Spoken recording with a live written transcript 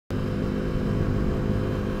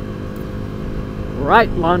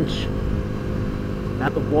great lunch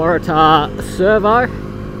at the Waratah Servo.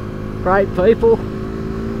 Great people.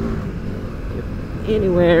 If you're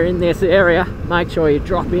anywhere in this area, make sure you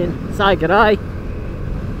drop in, say g'day,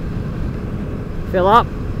 fill up,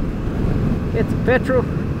 get some petrol.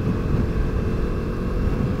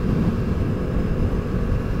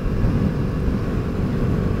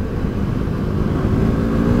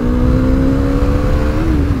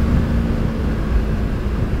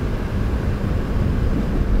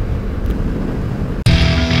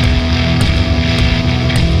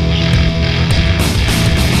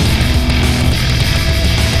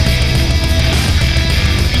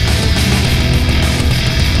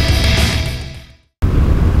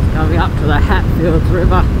 Up to the Hatfields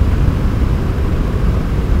River.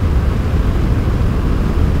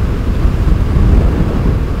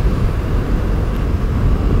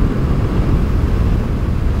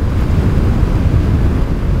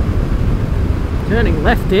 Turning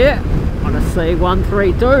left here on a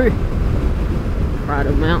C132,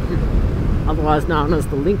 Cradle Mountain, otherwise known as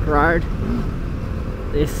the Link Road.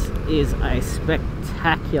 This is a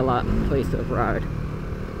spectacular piece of road.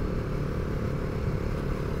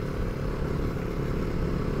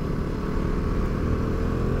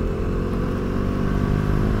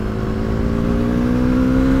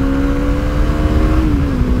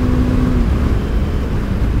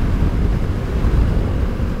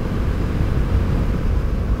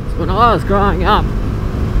 When I was growing up,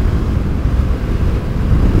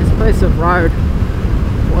 this piece of road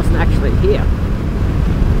wasn't actually here.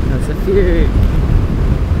 There's a few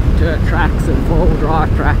dirt tracks and four-wheel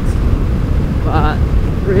drive tracks, but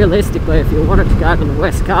realistically, if you wanted to go to the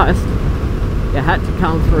west coast, you had to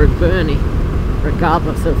come through Burnie,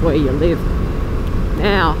 regardless of where you lived.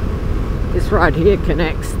 Now, this road here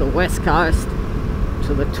connects the west coast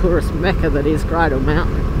to the tourist mecca that is Cradle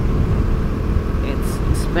Mountain.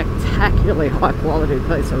 Spectacularly high quality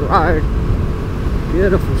piece of road,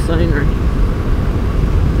 beautiful scenery,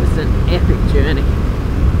 just an epic journey,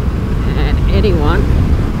 and anyone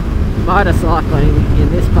motorcycling in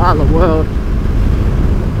this part of the world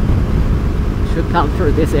should come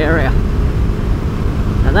through this area.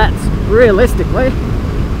 And that's realistically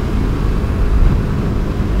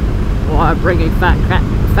why I'm bringing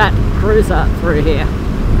PhatCruiser through here.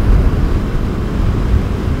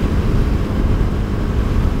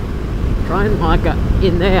 Train like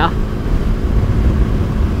in there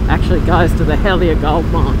actually goes to the Helia gold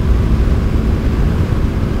mine,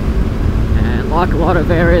 and like a lot of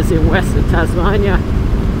areas in western Tasmania,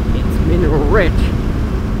 it's mineral rich,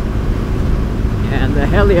 and the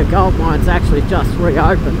Helia gold mine's actually just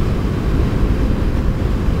reopened.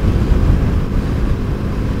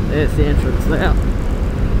 There's the entrance there.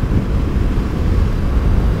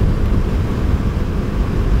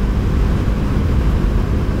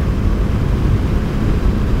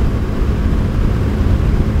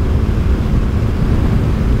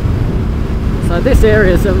 So this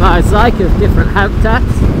area is a mosaic of different habitats.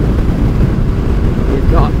 You've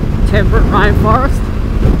got temperate rainforest,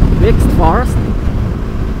 mixed forest,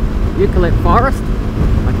 eucalypt forest,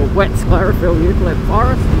 like a wet sclerophyll eucalypt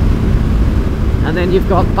forest, and then you've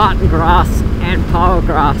got button grass and poa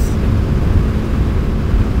grass.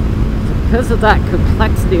 So because of that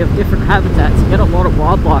complexity of different habitats, you get a lot of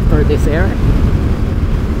wildlife through this area.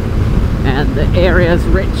 And the area is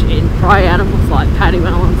rich in prey animals like paddy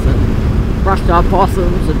melons and brushed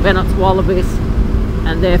opossums and Bennett's wallabies,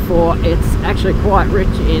 and therefore it's actually quite rich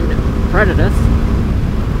in predators.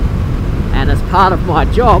 And as part of my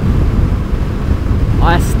job,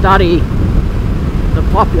 I study the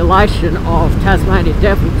population of Tasmanian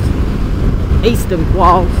devils, eastern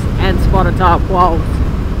quolls and spotted-tailed quolls,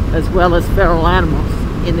 as well as feral animals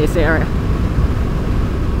in this area.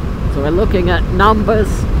 So we're looking at numbers,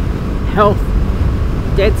 health,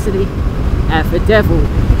 density, and for devil,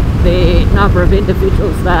 the number of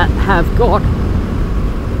individuals that have got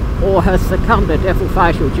or has succumbed to devil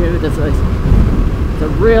facial tumor disease. It's a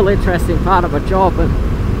real interesting part of my job, and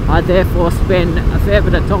I therefore spend a fair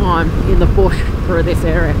bit of time in the bush through this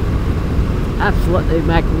area. Absolutely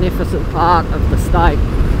magnificent part of the state.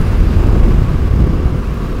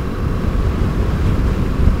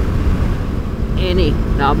 Any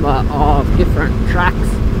number of different tracks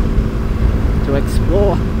to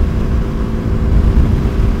explore.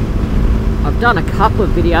 I've done a couple of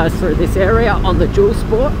videos through this area on the dual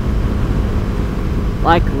sport,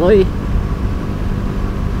 Lake Lee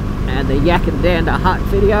and the Yakandanda Hut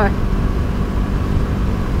video,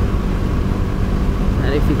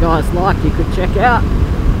 and if you guys like, you could check out.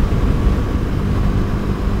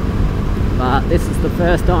 But this is the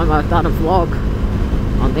first time I've done a vlog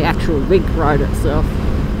on the actual link road itself.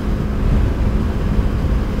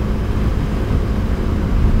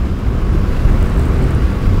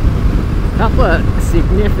 A couple of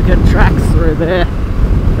significant tracks through there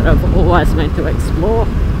that I've always meant to explore.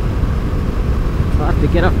 So I have to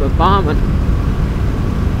get up a bum and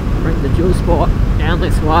bring the dual sport down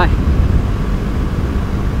this way.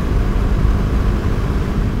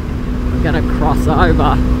 We're going to cross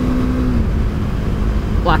over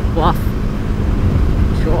Black Bluff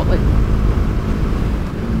shortly.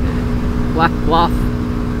 Black Bluff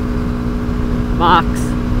marks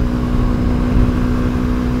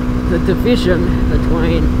the division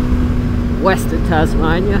between Western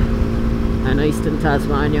Tasmania and Eastern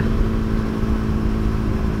Tasmania.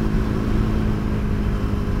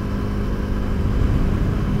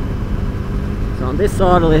 So on this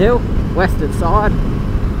side of the hill, western side,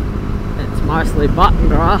 it's mostly button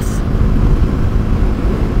grass,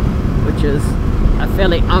 which is a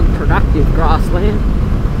fairly unproductive grassland,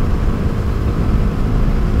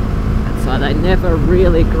 and so they never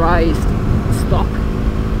really grazed stock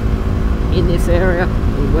in this area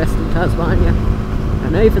in Western Tasmania.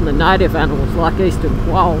 And even the native animals like eastern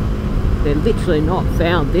quoll, they're literally not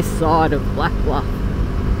found this side of Black Bluff.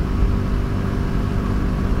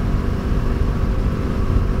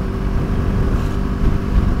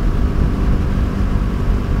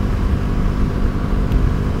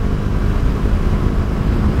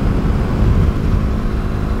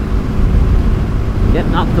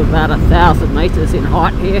 Getting up to about 1,000 metres in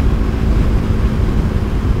height here.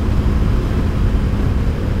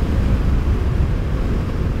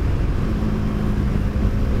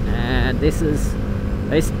 And this is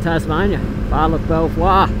Eastern Tasmania, Vale of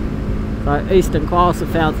Belvoir. So eastern quolls are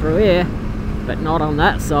found through here, but not on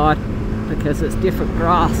that side because it's different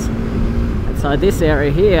grass. And so this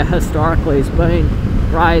area here historically has been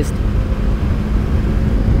grazed.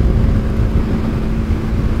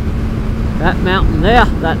 That mountain there,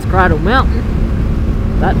 that's Cradle Mountain,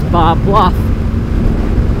 that's Bar Bluff,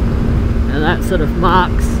 and that sort of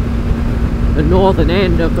marks the northern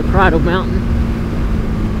end of the Cradle Mountain.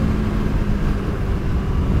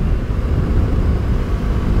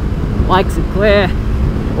 Lake St Clair,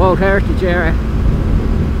 World Heritage Area,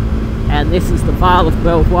 and this is the Vale of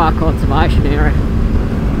Belvoir Conservation Area,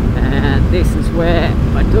 and this is where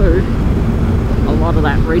I do a lot of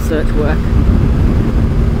that research work.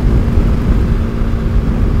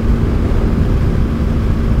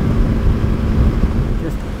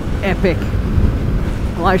 Epic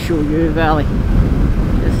glacial U Valley,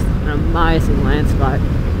 just an amazing landscape.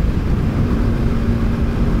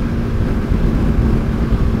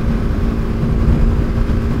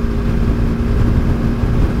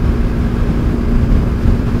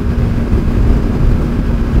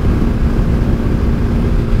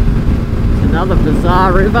 It's another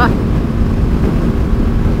bizarre river.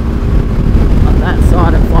 On that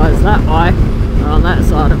side it flows that way, and on that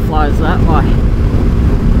side it flows that way.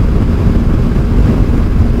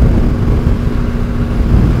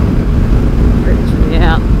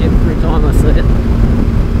 Out every time I see it.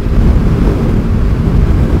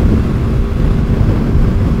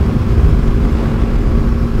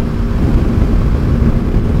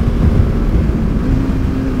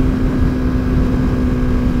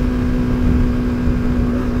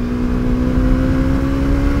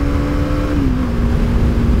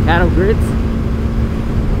 Cattle grids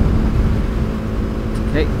to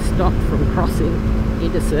keep stock from crossing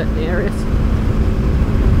into certain areas.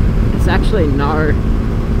 There's actually no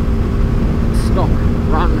stock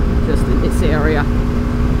run just in this area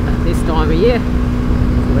at this time of year,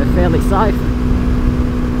 so we're fairly safe.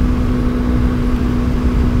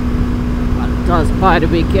 But it does pay to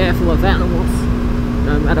be careful of animals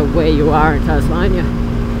no matter where you are in Tasmania.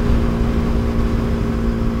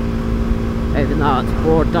 Even though it's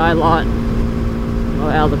broad daylight,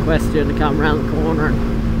 not out of the question to come around the corner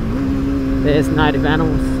and there's native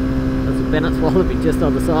animals. There's a Bennett's wallaby just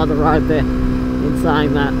on the side of the road there. In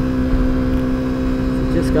saying that,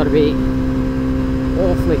 so just got to be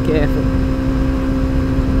awfully careful.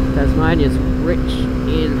 Tasmania's rich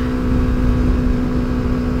in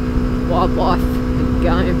wildlife and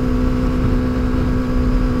game.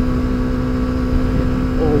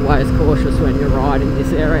 Always cautious when you're riding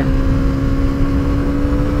this area.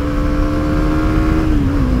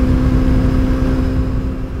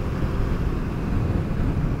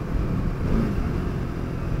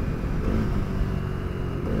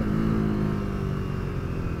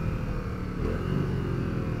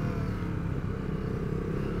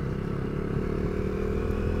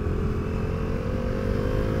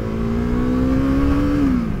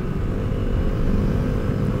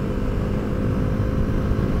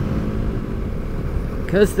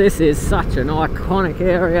 because this is such an iconic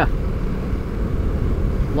area,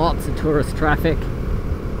 lots of tourist traffic.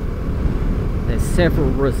 There's several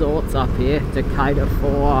resorts up here to cater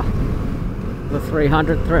for the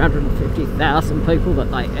 350,000 people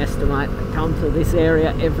that they estimate that come to this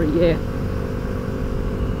area every year.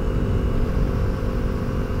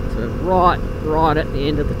 So right at the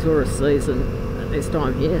end of the tourist season at this time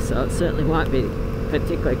of year, so it certainly won't be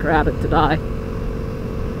particularly crowded today.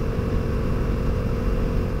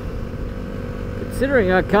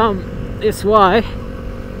 Considering I come this way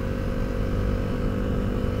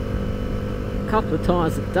a couple of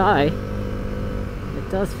times a day, it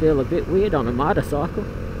does feel a bit weird on a motorcycle.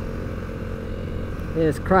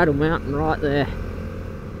 There's Cradle Mountain right there.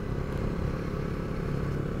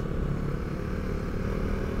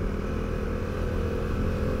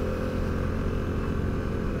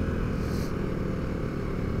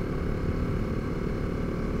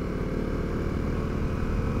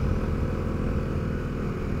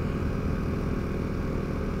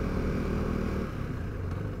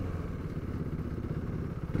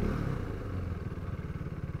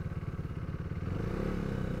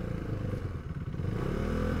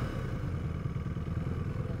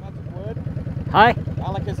 Hi?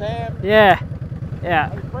 Alakazam? Yeah. Yeah.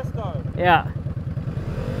 Oh, presto. Yeah. I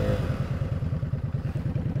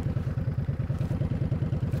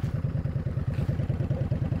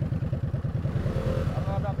don't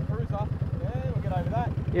know about the cruiser. Yeah, we'll get over that.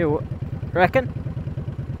 You reckon?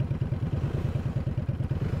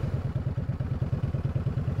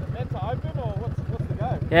 Is it meant to open or what's the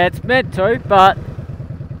go? Yeah, it's meant to, but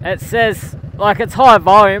it says, like, it's high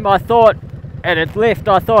volume. I thought, and it's lift,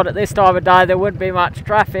 I thought at this time of day there wouldn't be much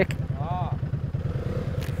traffic. Ah.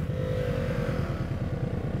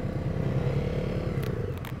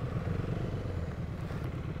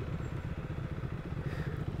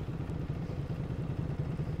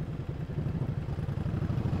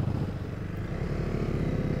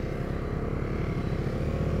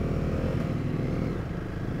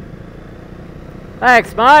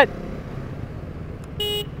 Thanks, mate.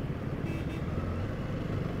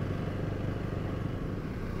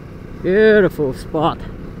 Beautiful spot.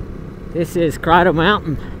 This is Cradle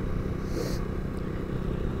Mountain.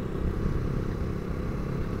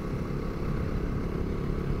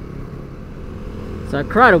 So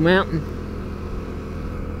Cradle Mountain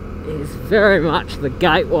is very much the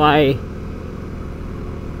gateway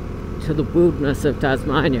to the wilderness of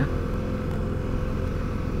Tasmania.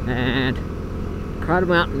 And Cradle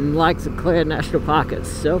Mountain Lake St Clair National Park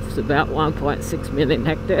itself is about 1.6 million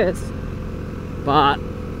hectares, but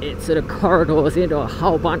it sort of corridors into a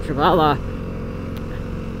whole bunch of other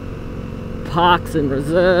parks and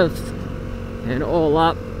reserves, and all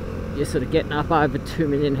up you're sort of getting up over 2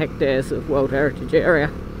 million hectares of World Heritage Area.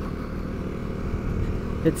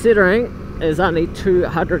 Considering there's only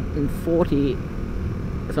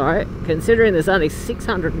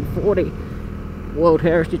 640 World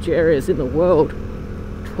Heritage Areas in the world,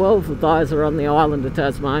 12 of those are on the island of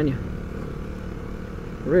Tasmania.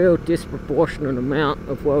 Real disproportionate amount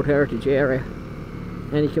of World Heritage Area,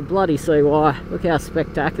 and you can bloody see why. Look how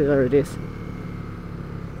spectacular it is.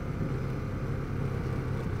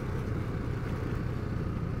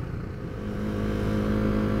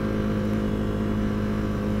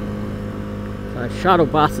 So shuttle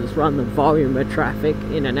buses run the volume of traffic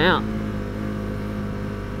in and out.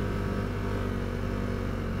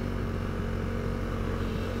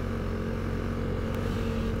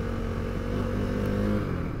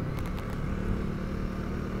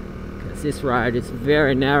 This road is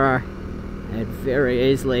very narrow and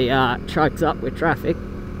very easily chokes up with traffic.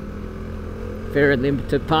 Very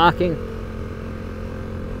limited parking.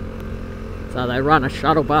 So they run a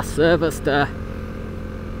shuttle bus service to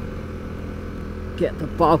get the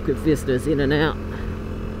bulk of visitors in and out.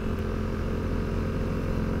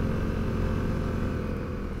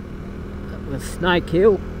 With Snake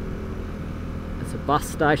Hill, there's a bus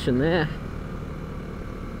station there.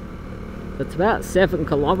 It's about 7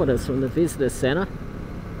 kilometres from the visitor centre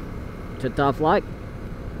to Dove Lake.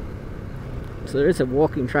 So there is a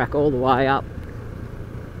walking track all the way up,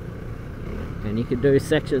 and you can do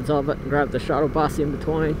sections of it and grab the shuttle bus in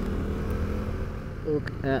between.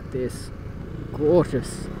 Look at this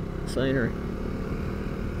gorgeous scenery.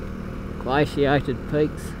 Glaciated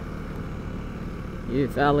peaks, new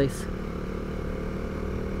valleys.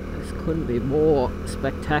 This couldn't be more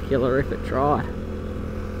spectacular if it tried.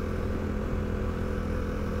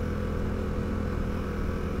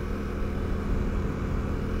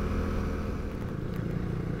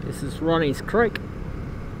 This is Ronnie's Creek.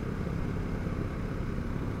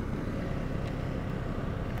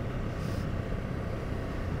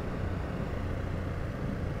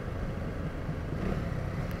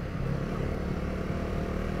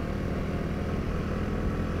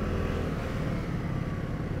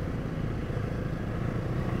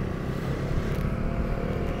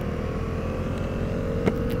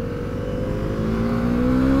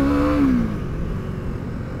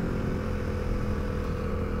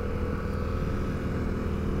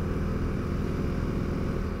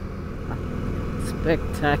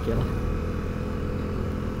 spectacular.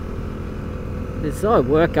 There's so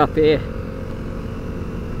work up here,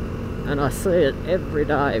 and I see it every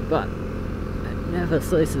day, but it never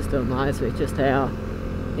ceases to amaze me just how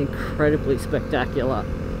incredibly spectacular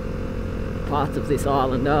parts of this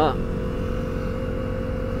island are.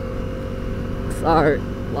 So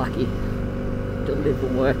lucky to live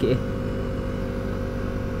and work here.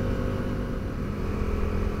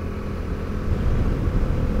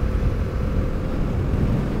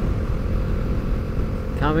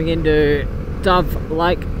 Coming into Dove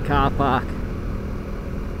Lake car park.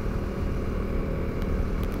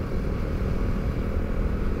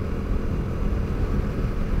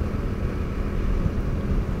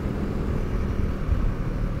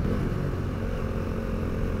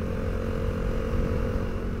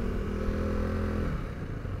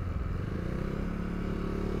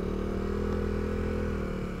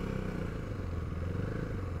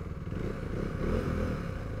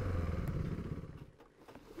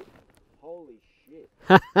 Holy shit.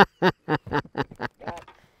 That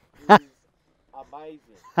is amazing.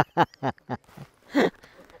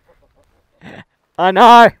 I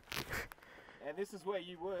know. And this is where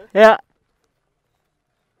you work? Yeah.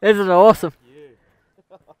 Isn't it awesome?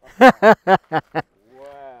 Yeah.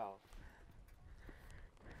 Wow.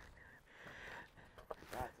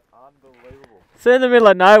 That's unbelievable. So in the middle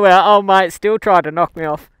of nowhere, old mate still tried to knock me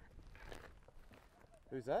off.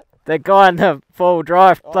 Who's that? The guy in the four-wheel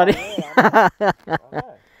drive, Oh, bloody. yeah, I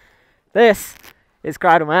know. This is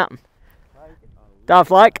Cradle Mountain.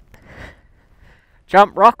 Dove Lake.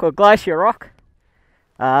 Jump Rock or Glacier Rock.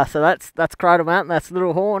 So that's Cradle Mountain. That's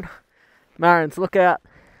Little Horn. Marion's Lookout.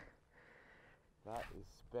 That is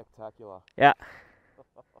spectacular. Yeah.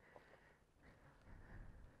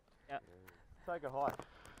 Yeah. Take a hike.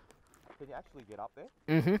 Can you actually get up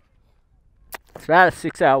there? Mhm. It's about a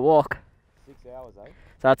 6-hour walk. 6 hours, eh?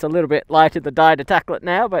 So it's a little bit late in the day to tackle it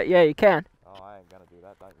now, but yeah, you can. Oh, I ain't gonna do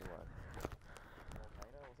that, don't you worry.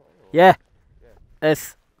 Volcano or something, or? Yeah. Yeah.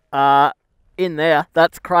 It's in there.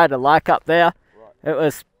 That's Cradle Lake up there. Right. It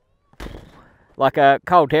was like a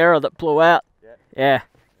caldera that blew out. Yeah. Yeah. Yeah,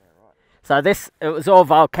 right. So it was all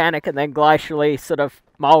volcanic and then glacially sort of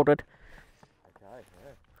moulded. Okay,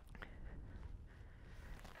 yeah.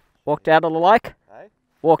 Walked out of the lake. Hey?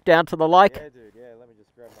 Walked down to the lake. Yeah, dude, yeah. Let me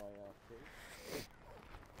just grab my keys.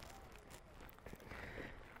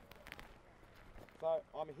 So,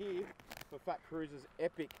 I'm here for PhatCruiser's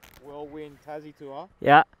Epic Whirlwind Tassie Tour.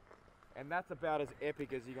 Yeah. And that's about as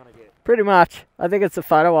epic as you're going to get. Pretty much. I think it's a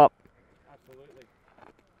photo op. Absolutely.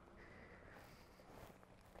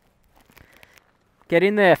 Get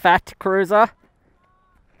in there, PhatCruiser. Hang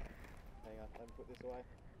on, let me put this away.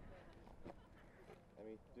 Let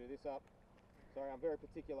me do this up. Sorry, I'm very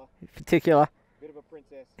particular. Particular. Bit of a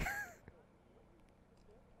princess.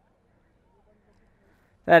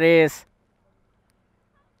 That is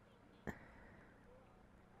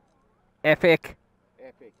epic.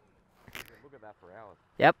 Epic. Look at that for hours.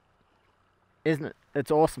 Yep. Isn't it?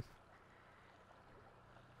 It's awesome.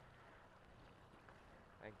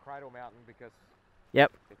 And Cradle Mountain because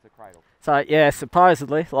Yep. it's a cradle. So yeah,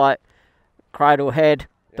 supposedly like cradle head,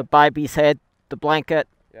 the baby's head, the blanket,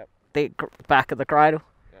 Yep. the back of the cradle.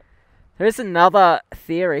 Yep. There is another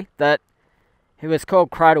theory that it was called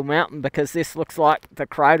Cradle Mountain because this looks like the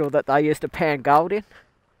cradle that they used to pan gold in.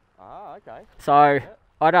 Ah, okay. So Yep.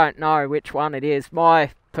 I don't know which one it is.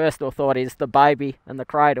 My personal thought is the baby and the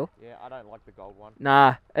cradle. Yeah, I don't like the gold one.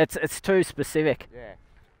 Nah, it's too specific. Yeah.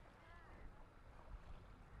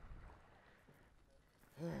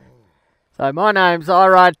 So my name's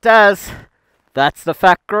iRidetas. That's the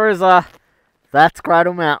PhatCruiser. That's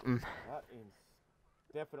Cradle Mountain. That is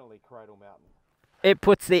definitely Cradle Mountain. It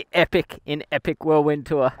puts the epic in Epic Whirlwind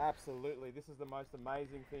Tour. Absolutely. This is the most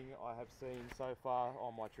amazing thing I have seen so far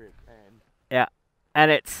on my trip. And Yeah, and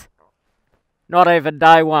it's not even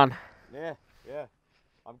day one. yeah, yeah.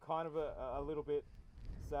 I'm kind of a little bit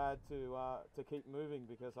sad to keep moving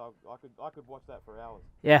because I could watch that for hours.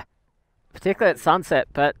 Yeah, particularly at sunset,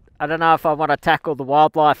 but I don't know if I want to tackle the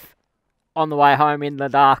wildlife on the way home in the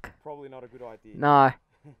dark. Probably not a good idea. No.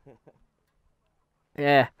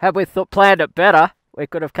 Yeah, had we planned it better, we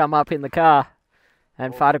could have come up in the car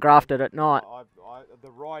and photographed it at night. The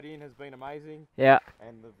ride in has been amazing. Yeah.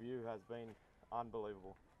 And the view has been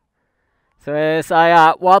unbelievable. So there's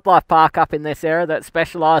a wildlife park up in this area that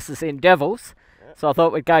specialises in devils. Yep. So I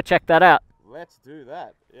thought we'd go check that out. Let's do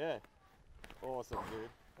that. Yeah. Awesome,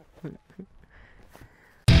 dude.